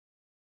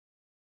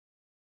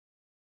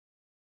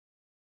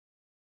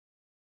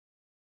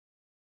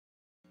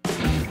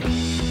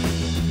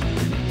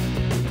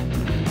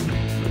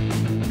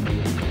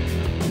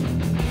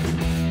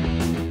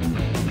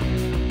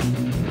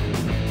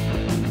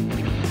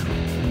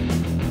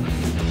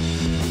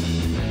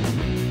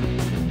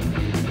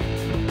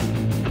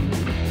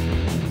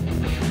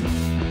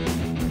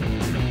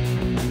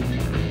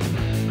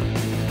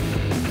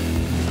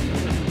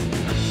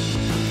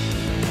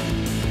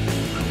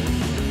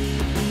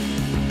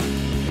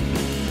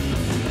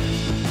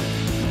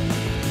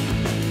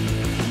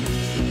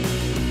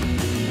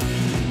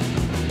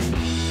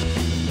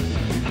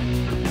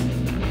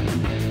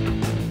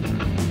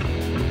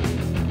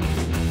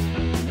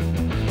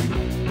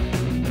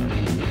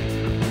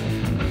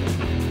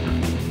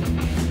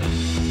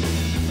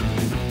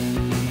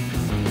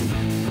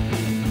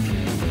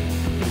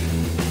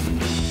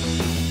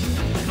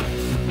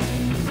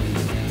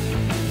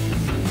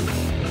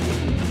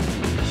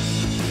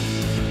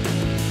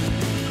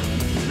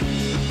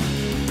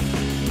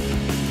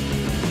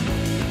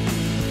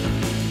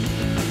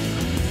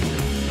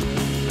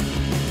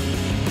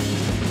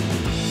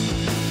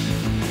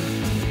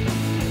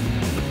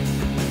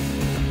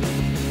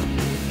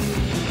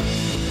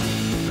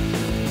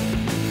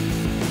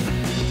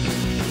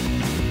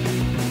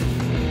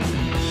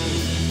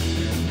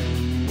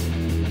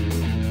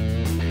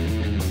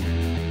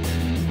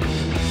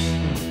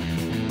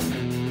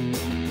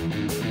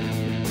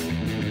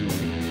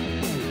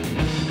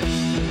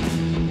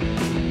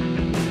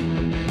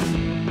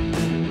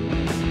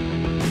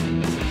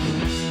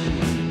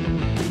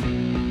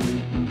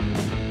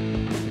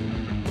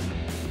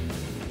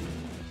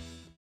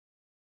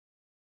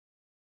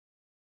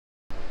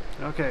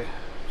Okay,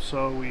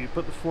 so we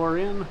put the floor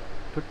in,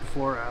 took the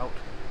floor out.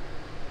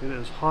 It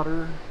is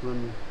hotter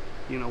than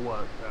you know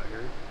what out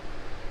here.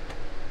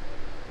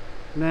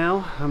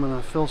 Now I'm going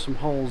to fill some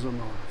holes in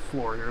the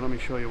floor here. Let me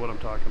show you what I'm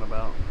talking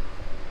about.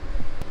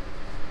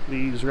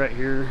 These right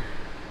here,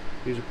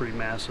 these are pretty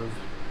massive.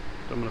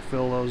 So I'm going to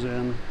fill those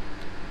in.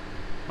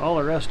 All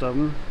the rest of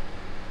them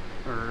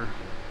are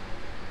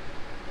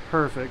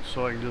perfect,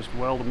 so I can just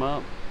weld them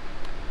up.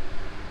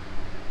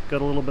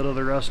 Got a little bit of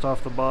the rust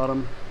off the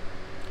bottom.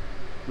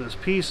 This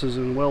piece is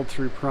in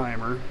weld-through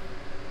primer,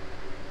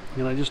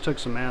 and I just took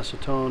some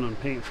acetone and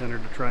paint thinner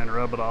to try and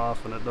rub it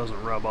off, and it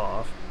doesn't rub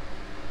off.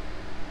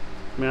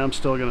 I mean, I'm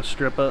still going to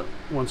strip it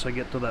once I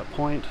get to that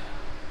point,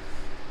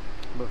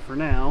 but for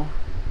now,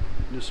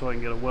 just so I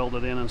can get it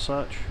welded in and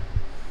such,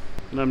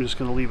 and I'm just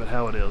going to leave it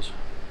how it is.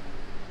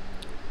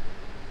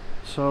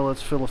 So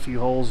let's fill a few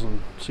holes and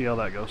see how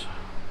that goes.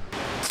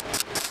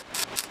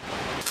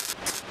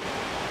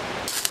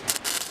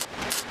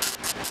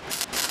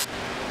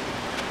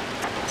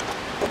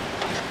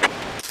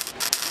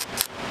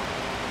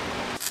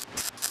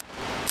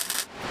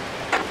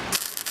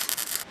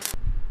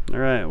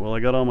 Alright, well, I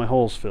got all my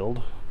holes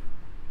filled,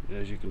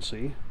 as you can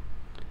see.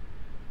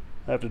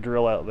 I have to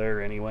drill out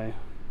there anyway.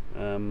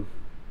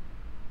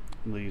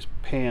 These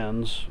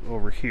pans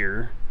over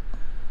here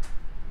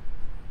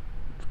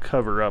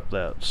cover up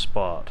that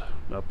spot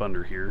up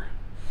under here.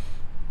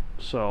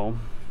 So,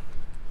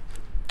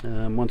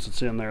 once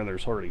it's in there,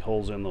 there's already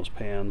holes in those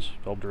pans.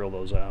 I'll drill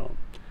those out.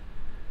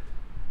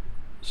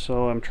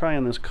 So I'm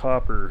trying this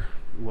copper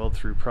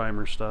weld-through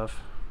primer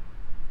stuff.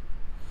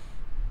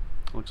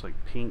 Looks like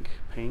pink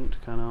paint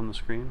kind of on the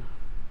screen.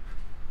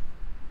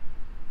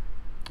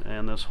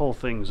 And this whole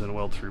thing's in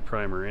weld-through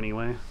primer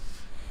anyway.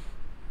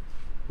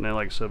 Now,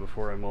 like I said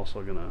before, I'm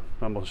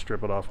gonna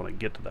strip it off when I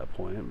get to that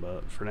point,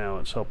 but for now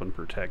it's helping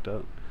protect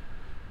it.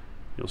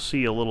 You'll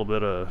see a little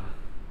bit of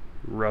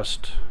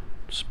rust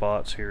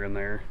spots here and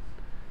there.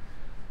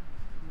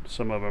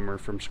 Some of them are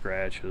from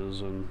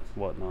scratches and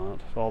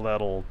whatnot. All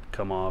that'll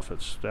come off.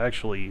 It's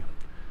actually,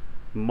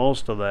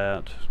 most of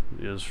that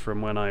is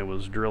from when I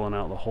was drilling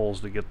out the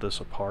holes to get this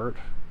apart.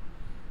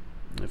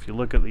 If you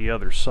look at the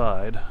other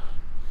side,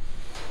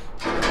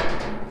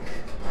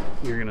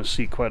 you're going to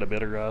see quite a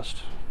bit of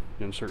rust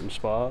in certain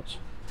spots.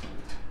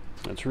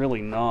 It's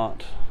really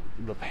not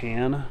the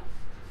pan,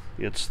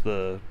 it's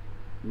the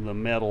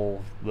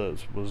metal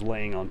that was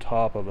laying on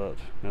top of it,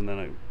 and then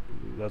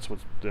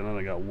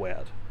it got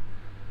wet.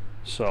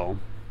 So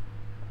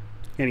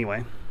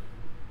anyway,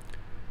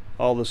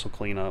 all this will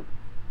clean up.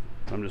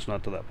 I'm just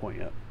not to that point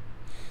yet,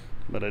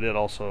 but I did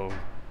also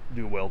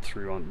do weld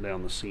through on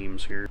down the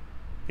seams here.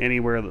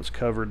 Anywhere that's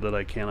covered that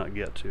I cannot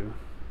get to,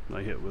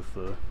 I hit with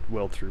the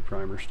weld through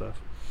primer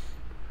stuff.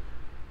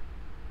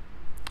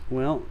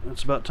 Well,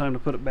 it's about time to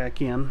put it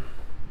back in.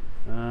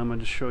 I'm going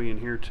to just show you in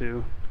here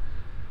too.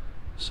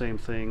 Same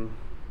thing,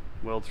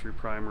 weld through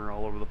primer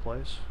all over the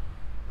place.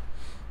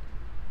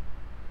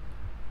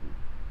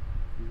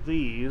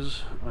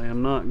 These I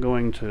am not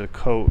going to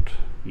coat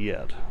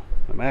yet.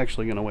 I'm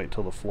actually going to wait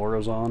till the floor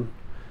is on.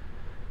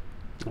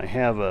 I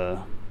have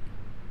a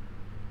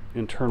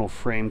internal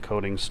frame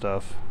coating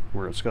stuff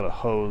where it's got a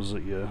hose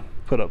that you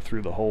put up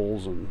through the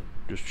holes and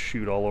just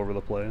shoot all over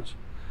the place.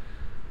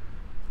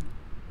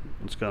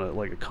 It's got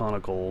like a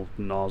conical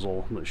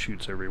nozzle that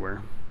shoots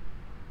everywhere.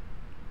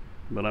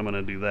 But I'm going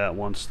to do that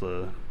once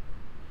the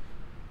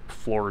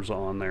floor's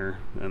on there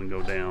and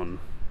go down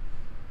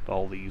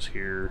all these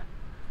here,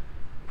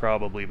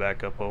 probably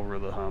back up over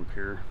the hump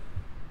here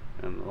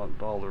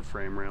and all their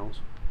frame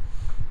rails.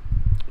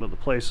 But the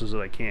places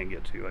that I can't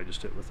get to, I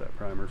just hit with that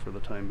primer for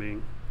the time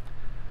being.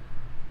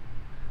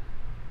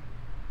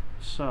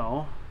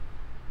 So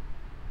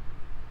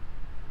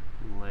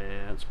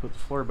let's put the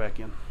floor back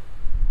in.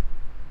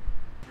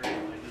 I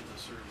did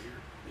this earlier.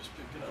 Just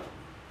pick it up.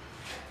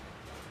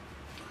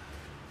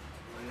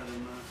 Lay it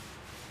in the.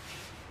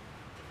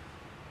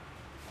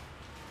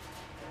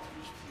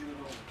 Just get it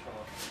over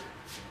top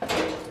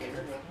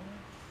here.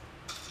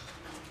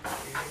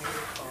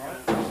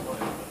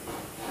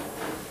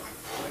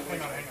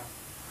 Hang on.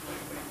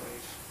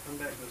 Wait. Come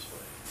back this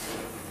way.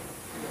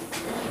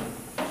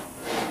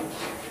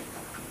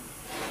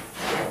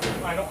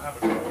 I don't have a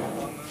control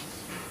on this.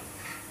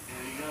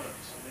 Yeah, you got it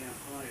so damn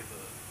high to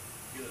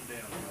get it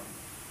down.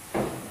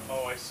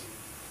 Oh, I see.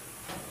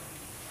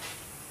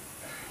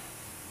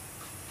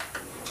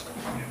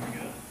 Yeah, we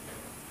got it.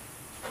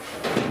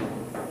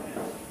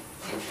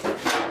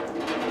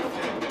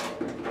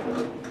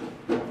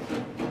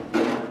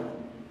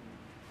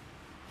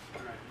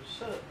 Alright, just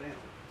set it down.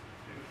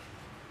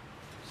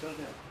 Set it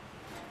down.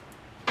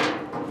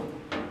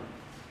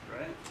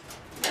 Right?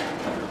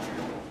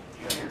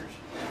 You got yours.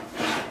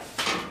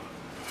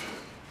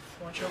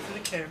 Watch out for the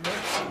camera.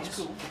 That's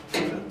cool.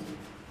 Pick it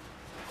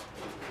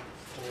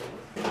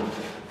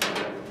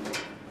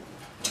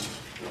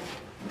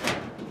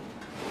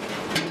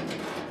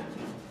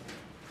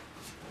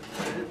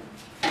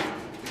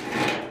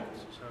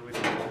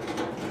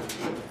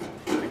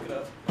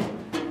up.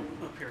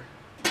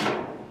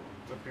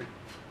 Up here.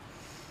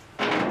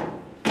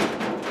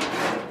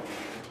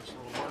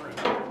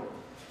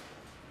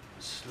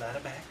 slide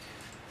it back.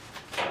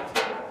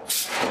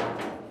 Oops.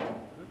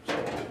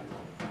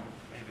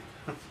 Maybe.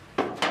 It's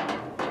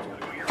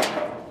gotta go here.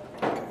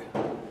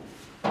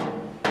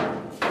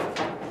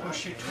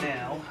 Push it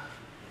Now.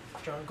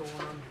 John, go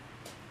on.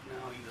 No,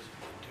 he doesn't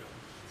do it.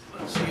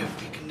 Let's see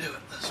if we can do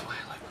it this way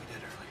like we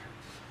did earlier.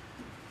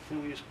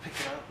 Can we just pick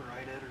it up or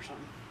ride it or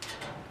something?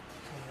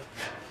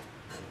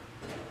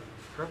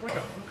 Grab like a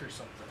hook or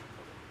something.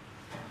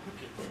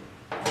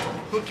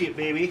 Hook it,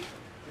 baby.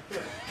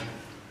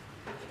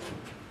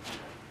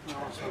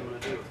 That's what I'm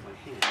going to do with my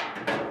hand.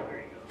 There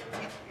you go.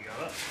 You got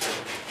it?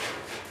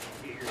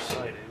 Get your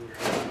side in.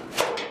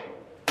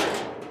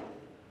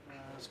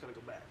 It's going to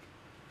go back.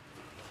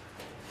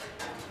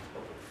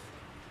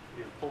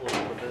 You pull it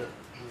up a bit.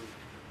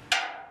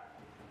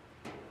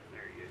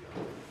 There you go.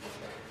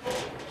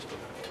 Still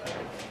got to go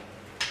back.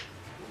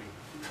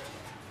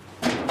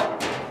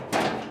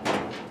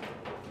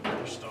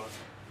 You're stuck.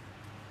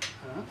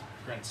 Huh?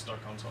 Grant's stuck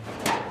on something.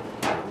 It's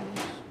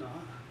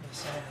not.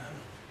 Yes, I am.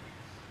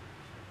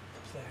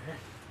 Up there.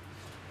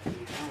 Yeah,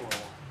 well.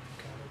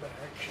 Go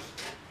back.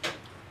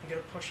 You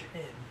gotta push it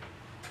in.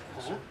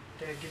 Huh?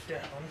 Dad, get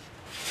down.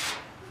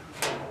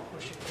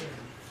 Push it in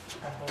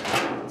on both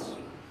sides.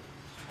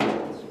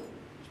 Just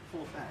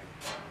pull it back.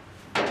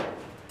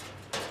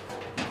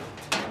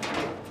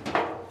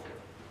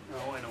 No, I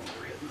know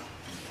where it is.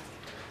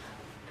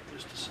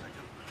 Just a second.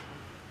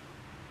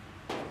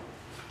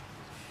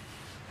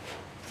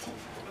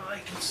 I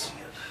can see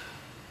it.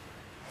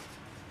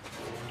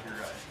 You're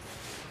right.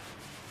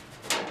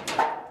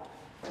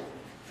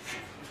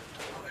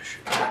 Push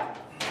it.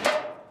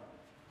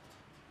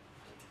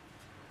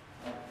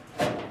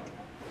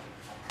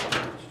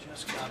 It's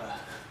just gotta.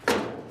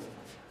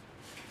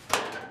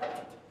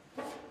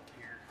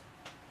 Here.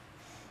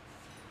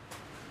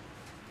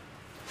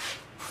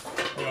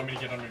 You want me to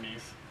get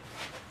underneath?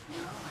 No, I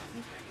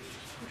think I can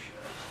just push it.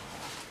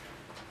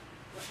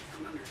 Like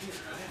from under here,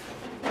 right?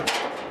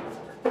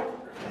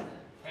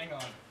 Hang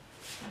on.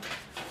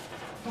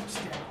 Oops,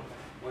 down.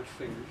 Watch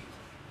fingers.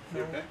 No,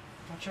 You okay?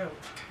 watch out. Okay.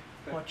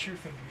 Watch your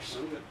fingers.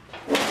 I'm good.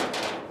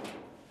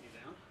 You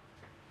down?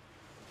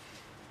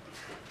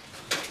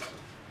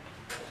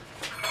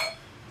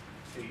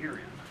 Okay, you're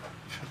in.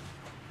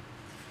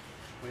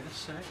 Wait a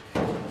sec.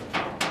 You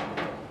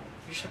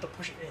just have to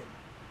push it in.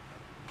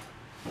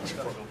 It's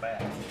gotta go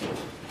back.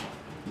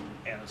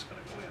 And it's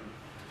gonna go in.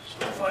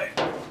 So if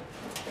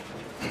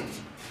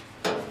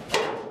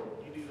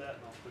you do that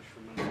and I'll push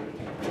from under.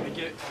 Let me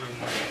get in.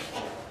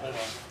 Hold on.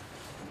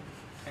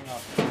 Hang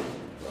on.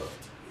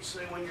 You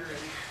say when you're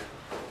ready.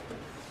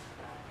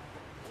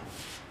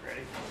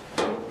 Ready?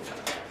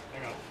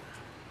 Hang on.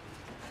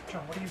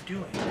 John, what are you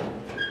doing?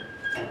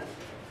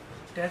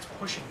 Dad's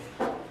pushing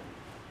it.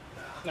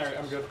 Alright,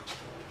 I'm good.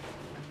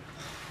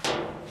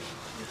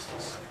 Just a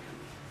second.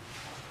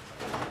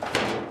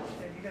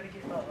 Dad, you gotta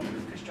get up.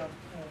 Because John.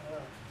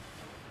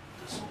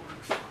 This will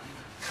work fine.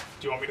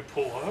 Do you want me to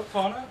pull up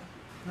on it?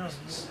 No, Just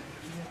a second.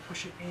 you gotta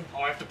push it in.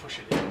 Oh, I have to push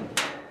it in.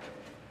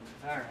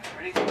 Alright,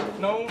 ready?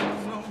 No.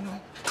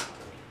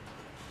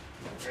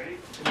 Ready?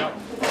 Yep.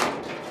 Move your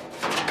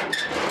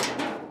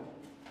finger.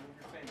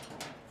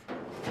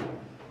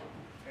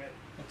 Okay.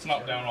 It's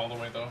not down all the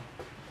way though.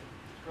 It's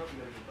probably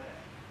gotta go back.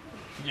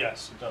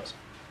 Yes, it does.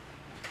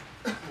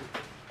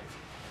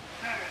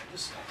 Alright,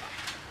 just a second.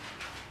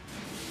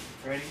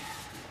 Ready?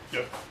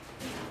 Yep.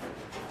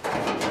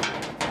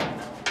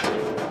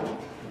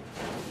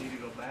 Need to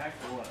go back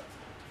or what?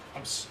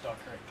 I'm stuck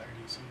right there,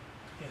 do you see?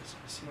 Yes,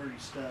 I see. Where are you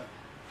stuck?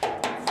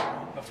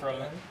 The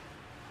front.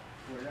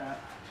 Where at?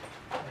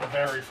 The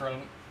very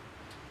front.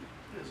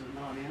 Is it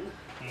not in?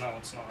 No,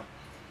 it's not.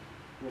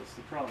 What's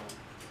the problem?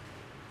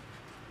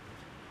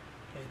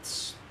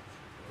 It's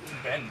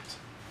bent.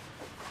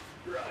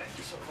 Right.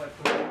 So if I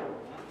put it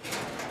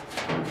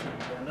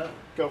stand up.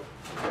 Go. Okay,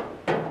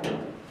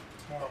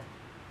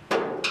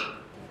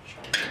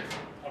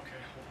 hold on.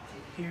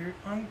 Here,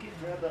 I'm getting.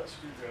 Grab that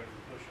screwdriver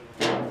and push it.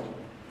 I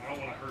don't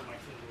want to hurt my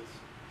fingers.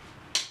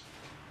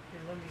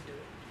 Here, let me do it.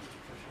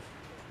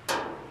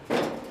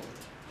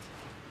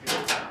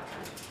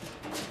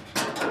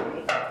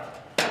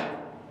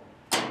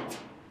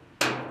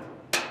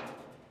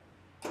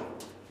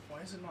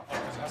 Why is it not? Oh,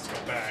 because it has to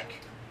go back.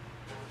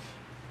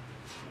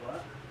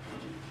 What?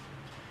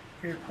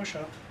 Here, push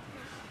up.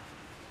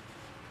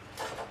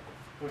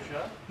 Push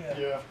up?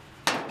 Yeah.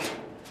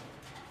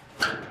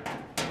 Trying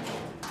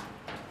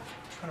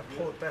to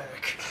pull it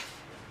back.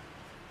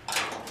 I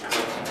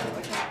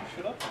can push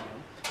it up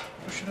again.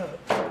 Push it up.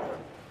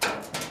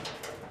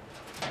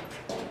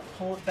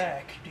 Pull it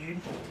back, dude.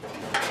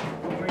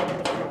 Bring it to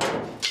the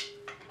front.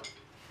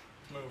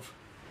 Move.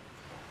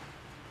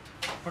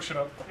 Push it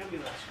up. Hand me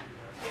that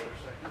screwdriver for a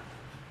second.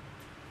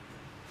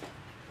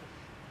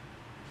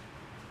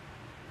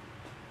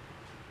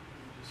 Let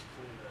me just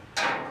clean that.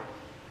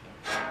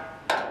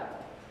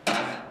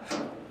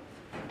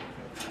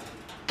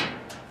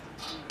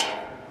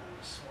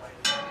 Slide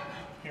it.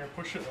 Here,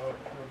 push it up real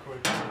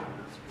quick.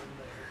 That's good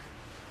there.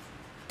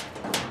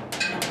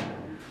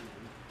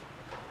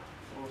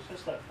 Well, it's just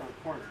just that front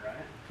corner, right?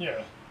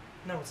 Yeah.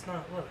 No, it's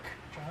not. Look,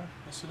 John.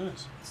 Yes, it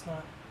is. It's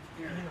not.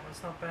 Here. You know,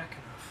 it's not back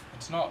enough.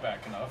 It's not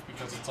back enough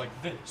because it's like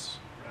this.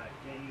 Right.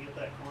 Can't you get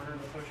that corner to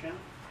push in?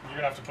 You're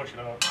gonna have to push it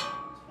out. It's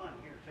fine.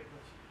 Here, take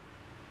this.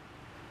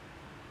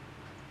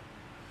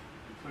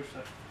 You push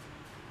that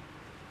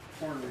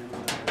corner in.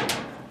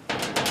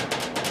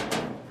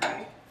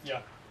 Right?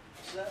 Yeah.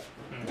 Set.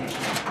 Mm-hmm.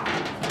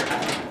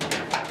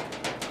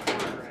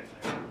 Corner right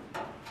there.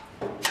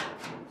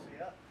 See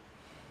that?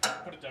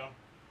 Put it down.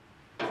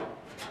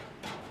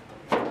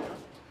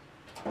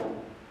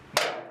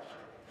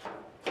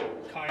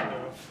 Kind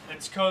of.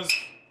 It's cause.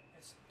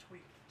 It's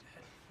tweaked.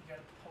 You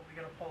gotta pull. We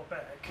gotta pull it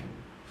back. There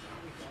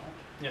we go.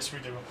 Yes, we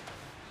do.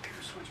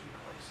 Here, switch me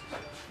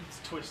places. It's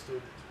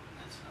twisted.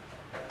 That's not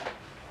that bad.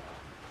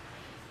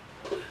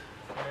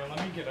 Yeah, let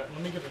me get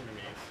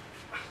underneath.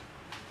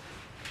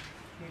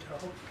 Need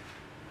help?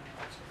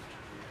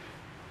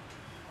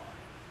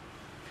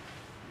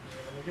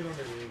 Yeah, let me get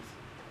underneath.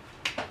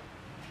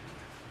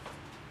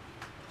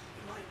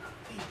 You might not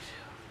need to.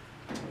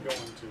 I'm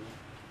going to. You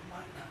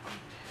might not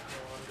need to. No,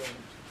 I'm going to.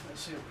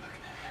 Let's see what we're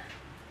looking at here.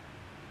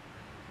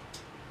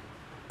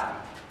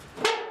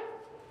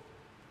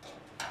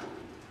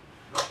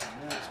 And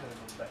then it's going to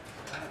go back to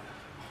that.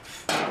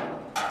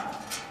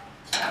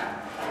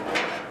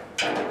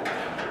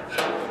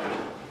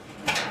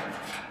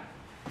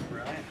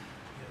 Right?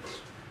 Yes.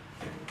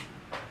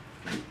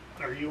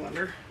 Are you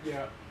under?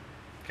 Yeah.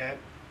 Okay.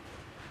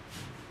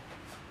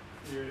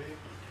 You ready?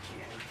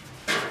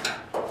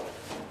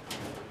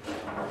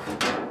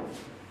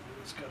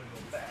 It's got to go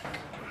back.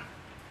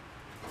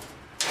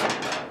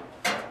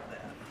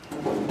 That.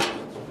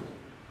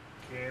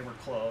 Okay, we're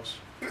close.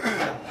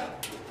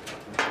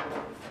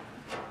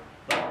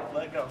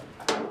 Let go.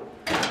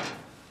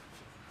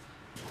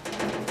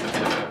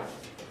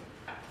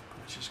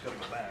 It's just got to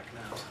go back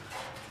now.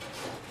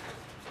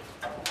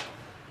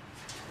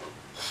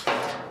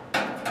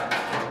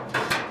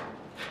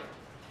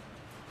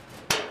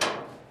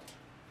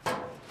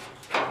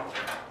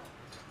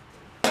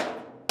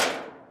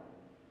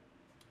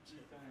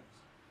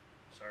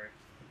 Sorry.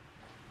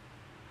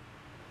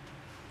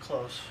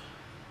 Close.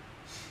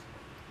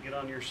 Get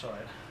on your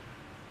side.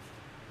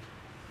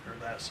 Or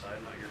that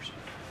side, not your side.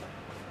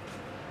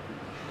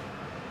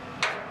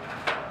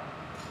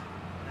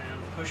 And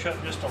push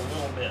up just a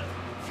little bit,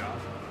 John.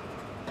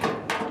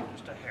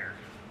 Just a hair.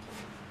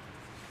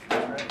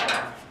 Okay, right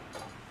there.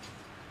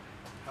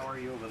 How are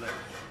you over there?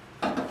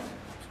 Fine.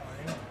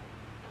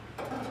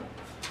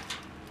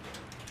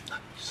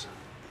 Son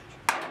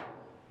of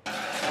a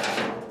bitch.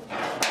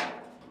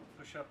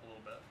 Push up a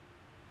little bit.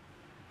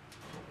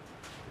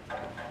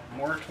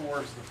 More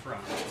towards the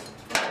front.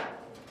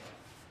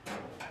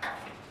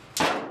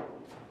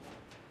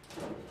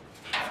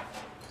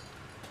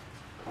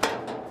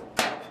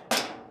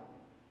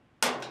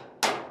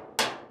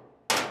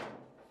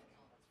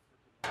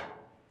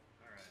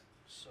 Alright,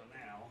 so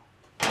now.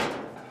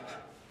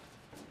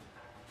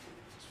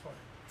 It's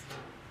fine.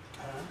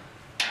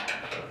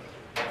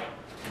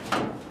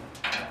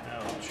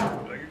 Oh, sure.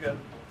 Oh, you're good.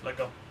 Let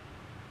go.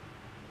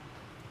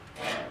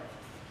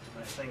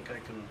 I think I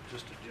can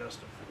just adjust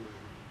it.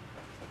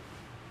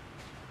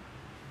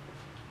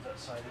 Is that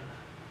side in?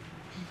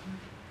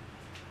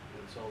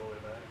 It's all the way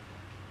back?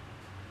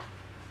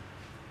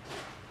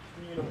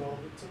 You gonna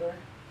weld it today?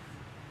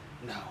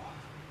 No.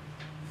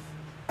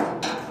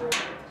 Right.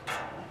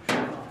 Sure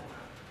not.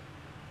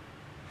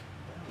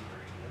 Down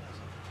very good,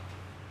 isn't it?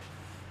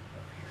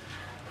 Up here.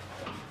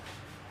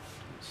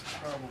 What's the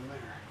problem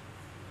there?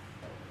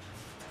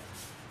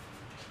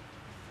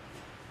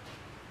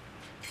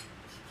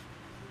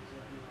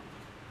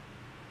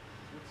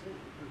 What's it?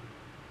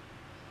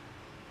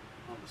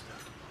 I'll just have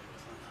to play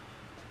with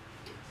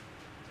it.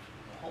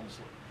 The holes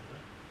look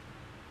good.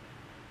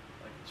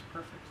 Like it's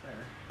perfect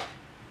there.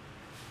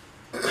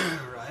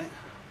 Right?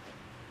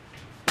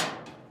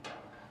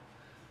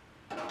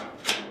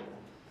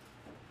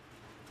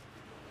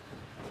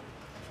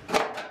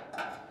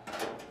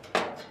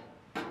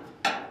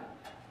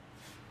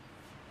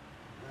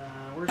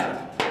 Where's the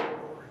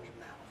orange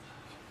mouth?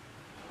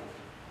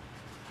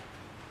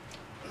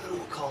 And then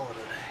we'll call it a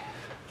day.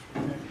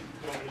 Okay.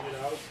 You want me to get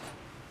out?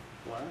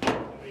 What? You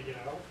want me to get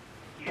out?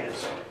 Yes.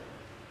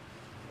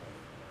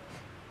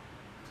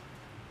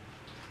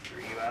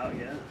 Are you out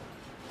yet?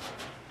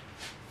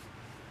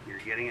 You're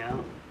getting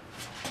out?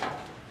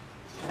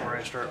 Before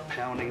I start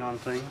pounding on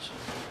things?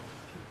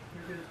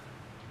 You're good.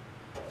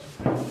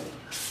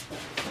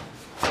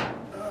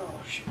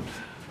 Oh, shoot.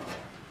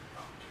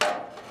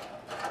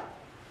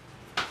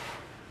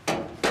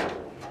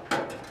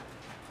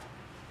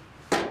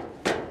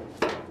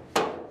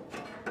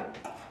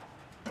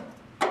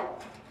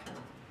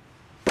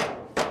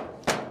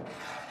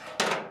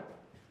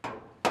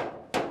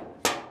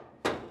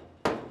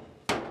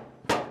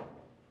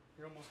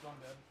 You're almost done,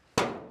 Dad.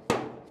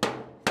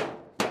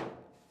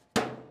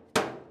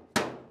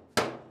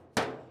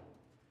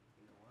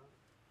 You know what?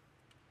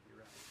 You're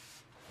right.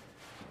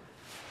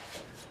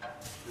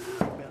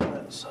 Bend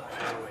that side.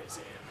 Always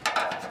in.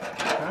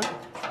 Huh?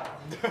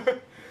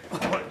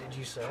 What did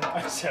you say?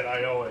 I said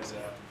I always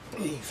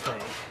am. You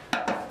think?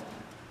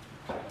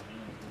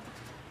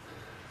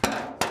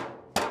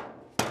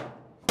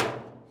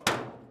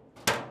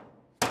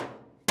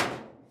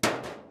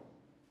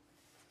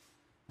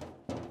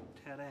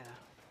 Ta-da.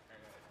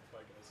 Bye,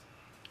 guys.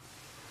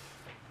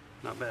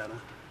 Not bad, huh?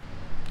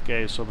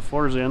 Okay, so the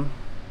floor's in.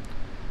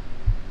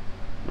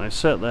 I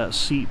set that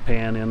seat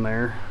pan in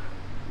there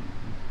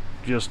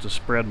just to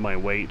spread my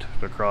weight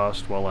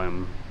across while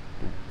I'm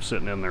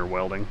sitting in there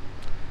welding.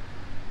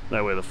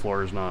 That way the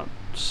floor is not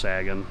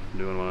sagging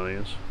doing one of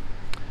these.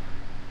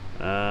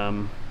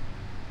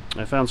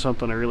 I found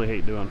something I really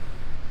hate doing.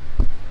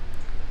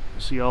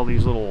 See all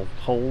these little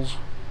holes?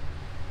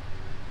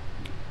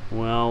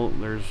 Well,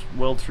 there's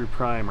weld-through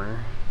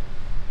primer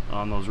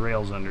on those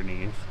rails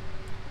underneath,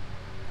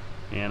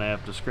 and I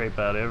have to scrape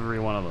out every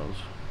one of those,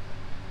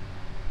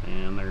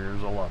 and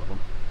there's a lot of them.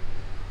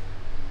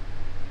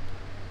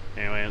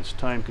 Anyway, it's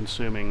time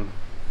consuming,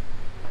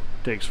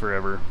 takes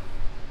forever.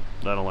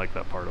 I don't like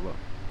that part of it.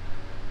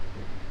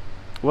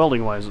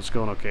 Welding wise, it's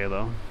going okay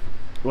though.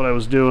 What I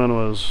was doing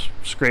was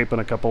scraping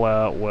a couple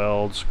out,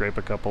 weld, scrape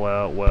a couple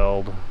out,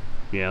 weld.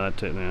 Yeah,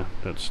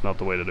 that's not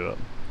the way to do it.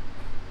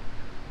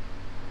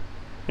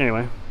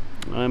 Anyway,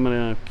 I'm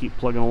gonna keep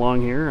plugging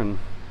along here and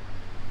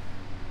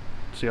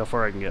see how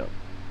far I can get.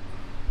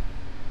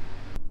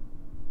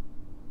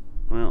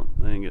 Well,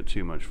 I didn't get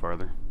too much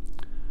farther.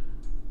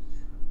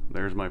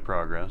 There's my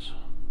progress.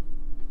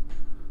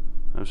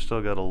 I've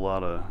still got a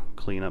lot of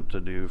cleanup to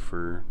do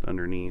for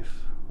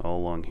underneath, all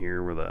along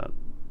here where that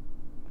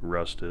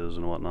rust is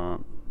and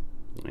whatnot.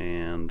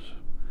 And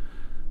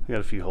I got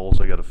a few holes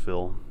I got to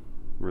fill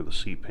where the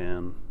seat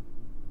pan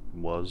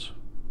was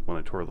when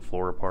I tore the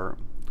floor apart.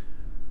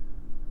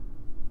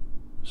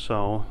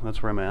 So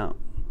that's where I'm at.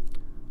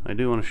 I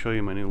do want to show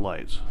you my new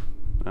lights.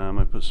 I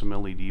put some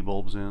LED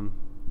bulbs in,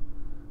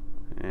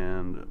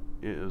 and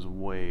it is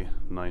way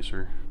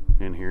nicer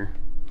in here.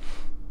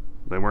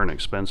 They weren't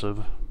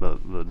expensive,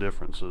 but the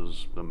difference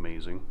is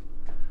amazing.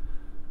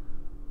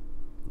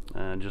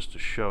 And just to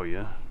show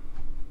you,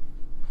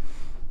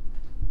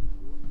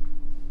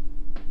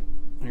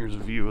 here's a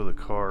view of the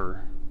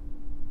car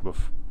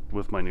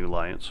with my new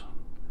lights.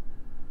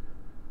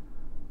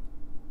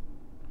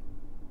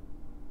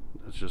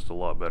 It's just a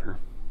lot better.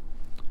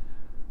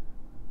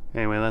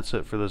 Anyway, that's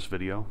it for this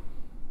video.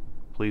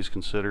 Please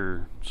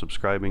consider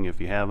subscribing if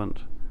you haven't.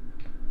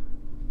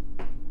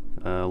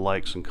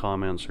 Likes and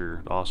comments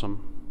are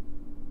awesome.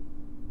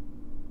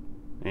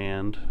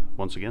 And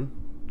once again,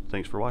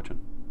 thanks for watching.